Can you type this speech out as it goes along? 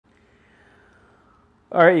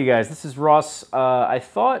All right, you guys, this is Ross. I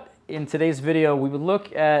thought in today's video we would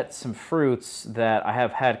look at some fruits that I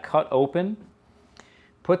have had cut open,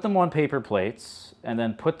 put them on paper plates, and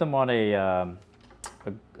then put them on a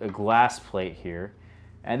glass plate here.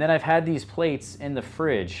 And then I've had these plates in the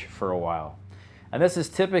fridge for a while. And this is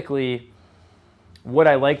typically what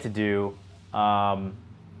I like to do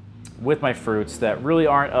with my fruits that really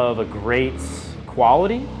aren't of a great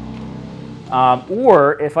quality.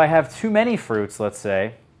 Or if I have too many fruits, let's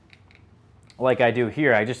say, like I do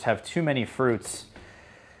here, I just have too many fruits,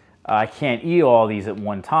 I can't eat all these at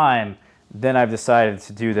one time, then I've decided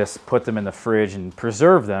to do this, put them in the fridge and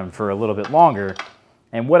preserve them for a little bit longer.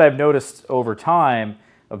 And what I've noticed over time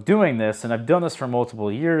of doing this, and I've done this for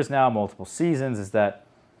multiple years now, multiple seasons, is that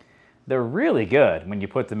they're really good when you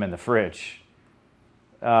put them in the fridge.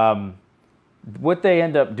 What they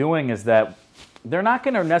end up doing is that they're not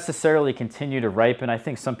going to necessarily continue to ripen. I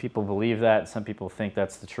think some people believe that. Some people think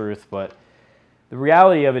that's the truth. But the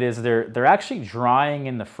reality of it is they're actually drying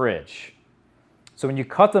in the fridge. So when you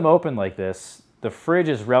cut them open like this, the fridge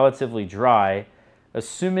is relatively dry.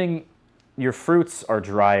 Assuming your fruits are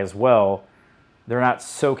dry as well, they're not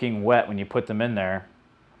soaking wet when you put them in there.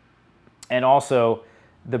 And also,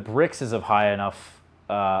 the brix is of high enough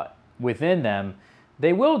within them,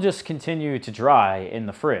 they will just continue to dry in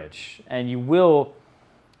the fridge, and you will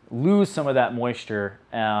lose some of that moisture,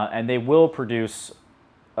 and they will produce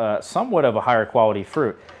somewhat of a higher quality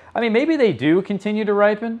fruit. I mean, maybe they do continue to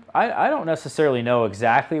ripen. I don't necessarily know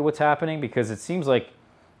exactly what's happening, because it seems like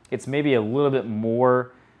it's maybe a little bit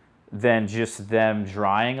more than just them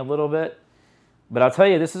drying a little bit. But I'll tell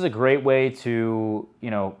you, this is a great way to,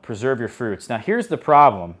 preserve your fruits. Now, here's the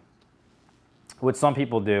problem. What some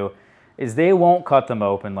people do is they won't cut them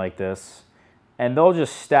open like this, and they'll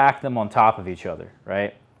just stack them on top of each other,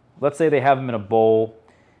 right? Let's say they have them in a bowl,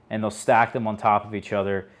 and they'll stack them on top of each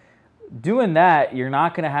other. Doing that, you're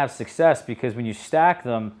not going to have success, because when you stack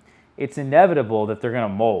them, it's inevitable that they're going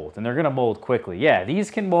to mold, and they're going to mold quickly. Yeah,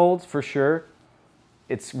 these can mold for sure.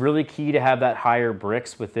 It's really key to have that higher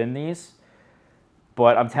brix within these.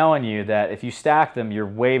 But I'm telling you that if you stack them, you're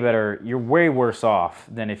way worse off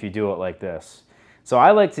than if you do it like this. So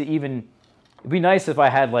I like to it'd be nice if I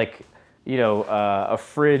had like, a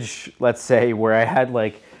fridge, let's say, where I had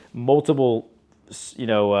like multiple,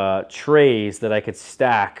 trays that I could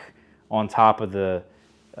stack on top of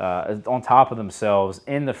themselves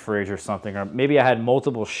in the fridge or something. Or maybe I had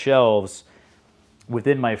multiple shelves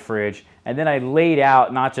within my fridge, and then I laid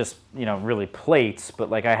out not just, really plates,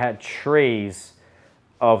 but like I had trays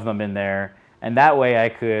of them in there, and that way I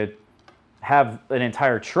could have an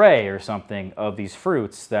entire tray or something of these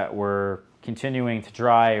fruits that were continuing to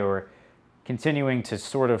dry or continuing to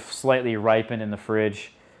sort of slightly ripen in the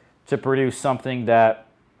fridge to produce something that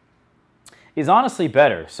is honestly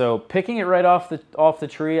better. So picking it right off the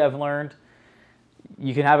tree, I've learned,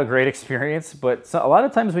 you can have a great experience, but a lot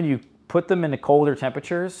of times when you put them in the colder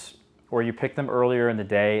temperatures or you pick them earlier in the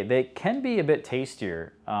day, they can be a bit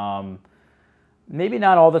tastier. Maybe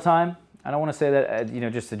not all the time. I don't want to say that,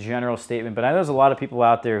 just a general statement, but I know there's a lot of people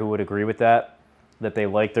out there who would agree with that they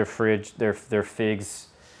like their figs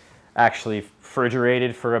actually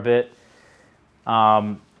refrigerated for a bit.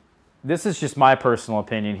 This is just my personal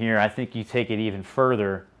opinion here. I think you take it even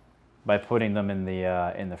further by putting them in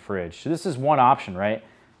the fridge. So this is one option, right?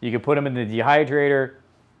 You could put them in the dehydrator.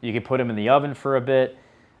 You could put them in the oven for a bit.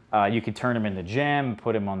 You could turn them into jam,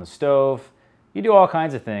 put them on the stove. You do all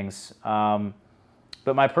kinds of things.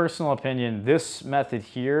 But my personal opinion, this method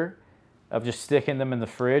here of just sticking them in the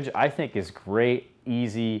fridge, I think is great,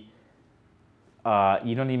 easy.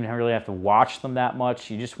 You don't even really have to watch them that much.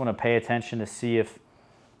 You just want to pay attention to see if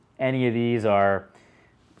any of these are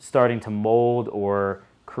starting to mold or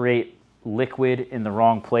create liquid in the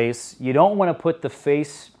wrong place. You don't want to put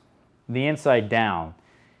the inside down,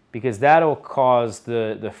 because that'll cause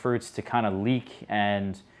the fruits to kind of leak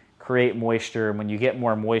and create moisture. When you get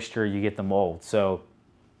more moisture, you get the mold. So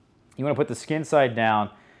you want to put the skin side down,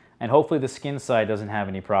 and hopefully the skin side doesn't have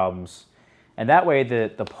any problems. And that way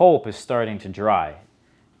the pulp is starting to dry.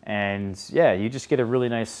 And yeah, you just get a really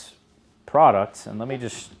nice product. And let me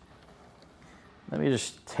just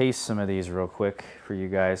taste some of these real quick for you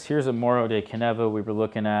guys. Here's a Moro de Caneva we were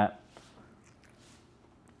looking at.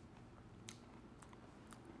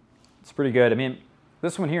 It's pretty good. I mean,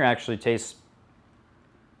 this one here actually tastes,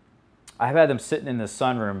 I've had them sitting in the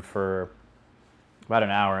sunroom for about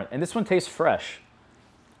an hour, and this one tastes fresh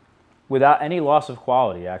without any loss of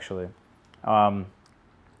quality, actually. Let's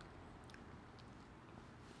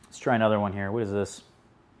try another one here. What is this?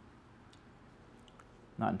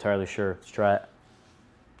 Not entirely sure. Let's try it.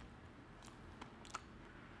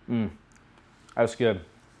 That's good.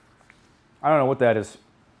 I don't know what that is,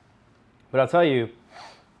 but I'll tell you,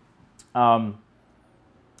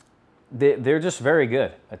 they're just very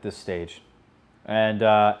good at this stage. And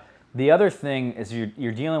the other thing is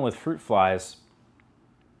you're dealing with fruit flies,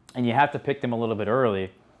 and you have to pick them a little bit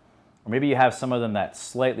early, or maybe you have some of them that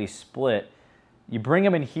slightly split. You bring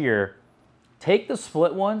them in here, take the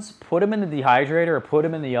split ones, put them in the dehydrator or put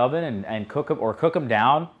them in the oven and cook them, or cook them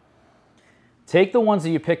down. Take the ones that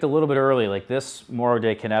you picked a little bit early, like this Moro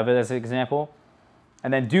de Caneva as an example,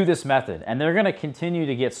 and then do this method. And they're gonna continue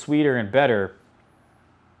to get sweeter and better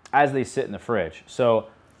as they sit in the fridge. So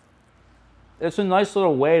it's a nice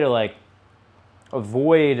little way to like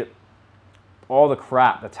avoid all the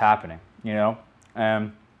crap that's happening, you know?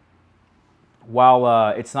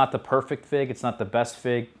 While it's not the perfect fig, it's not the best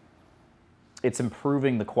fig, it's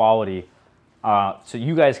improving the quality so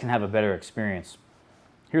you guys can have a better experience.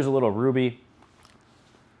 Here's a little ruby.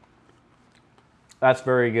 That's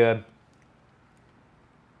very good.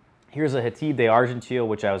 Here's a Hatib de Argenteuil,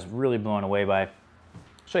 which I was really blown away by. I'll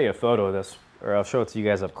show you a photo of this, or I'll show it to you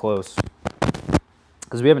guys up close,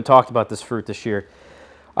 because we haven't talked about this fruit this year.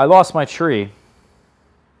 I lost my tree.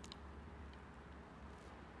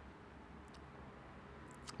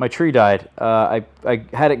 My tree died. I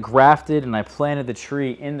had it grafted, and I planted the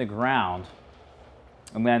tree in the ground,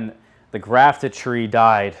 and then the grafted tree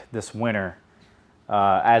died this winter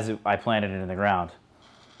I planted it in the ground.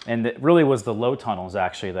 And it really was the low tunnels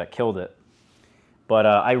actually that killed it. But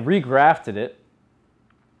I regrafted it,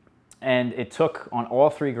 and it took on all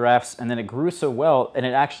 3 grafts, and then it grew so well, and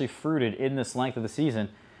it actually fruited in this length of the season,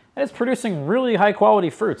 and it's producing really high quality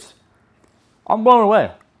fruits. I'm blown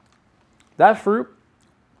away. That fruit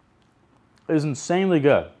is insanely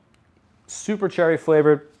good. Super cherry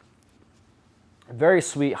flavored, very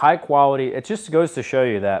sweet, high quality. It just goes to show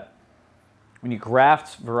you that when you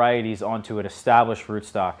graft varieties onto an established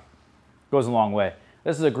rootstock, it goes a long way.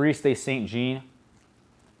 This is a Gris de Saint Jean.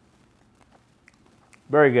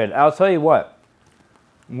 Very good. I'll tell you what,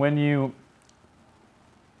 when you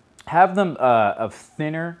have them of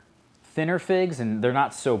thinner figs, and they're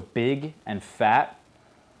not so big and fat,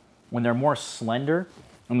 when they're more slender,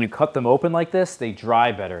 and when you cut them open like this, they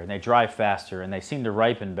dry better, and they dry faster, and they seem to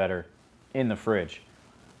ripen better in the fridge.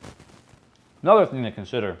 Another thing to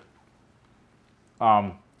consider,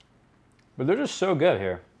 but they're just so good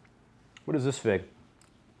here. What is this fig?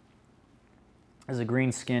 This is a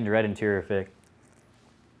green-skinned, red interior fig.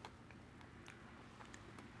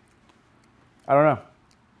 I don't know.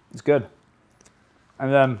 It's good.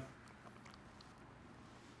 And then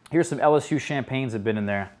here's some LSU champagnes that have been in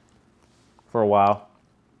there for a while.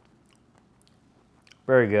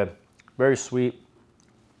 Very good. Very sweet.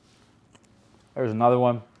 There's another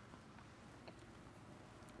one.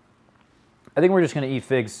 I think we're just going to eat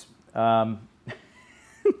figs.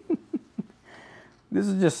 This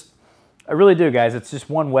is just, I really do, guys. It's just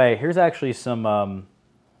one way. Here's actually some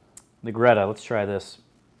Negretta. Let's try this.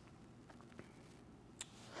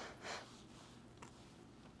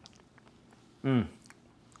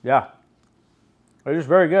 Yeah. They're just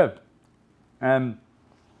very good. And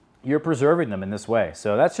you're preserving them in this way.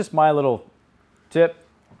 So that's just my little tip.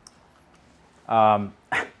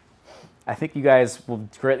 I think you guys will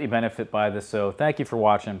greatly benefit by this, so thank you for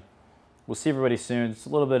watching. We'll see everybody soon. It's a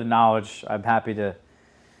little bit of knowledge I'm happy to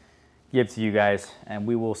give to you guys, and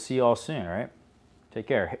we will see you all soon, all right? Take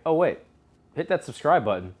care. Oh, wait. Hit that subscribe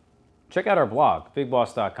button. Check out our blog,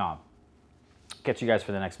 bigboss.com. Catch you guys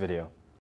for the next video.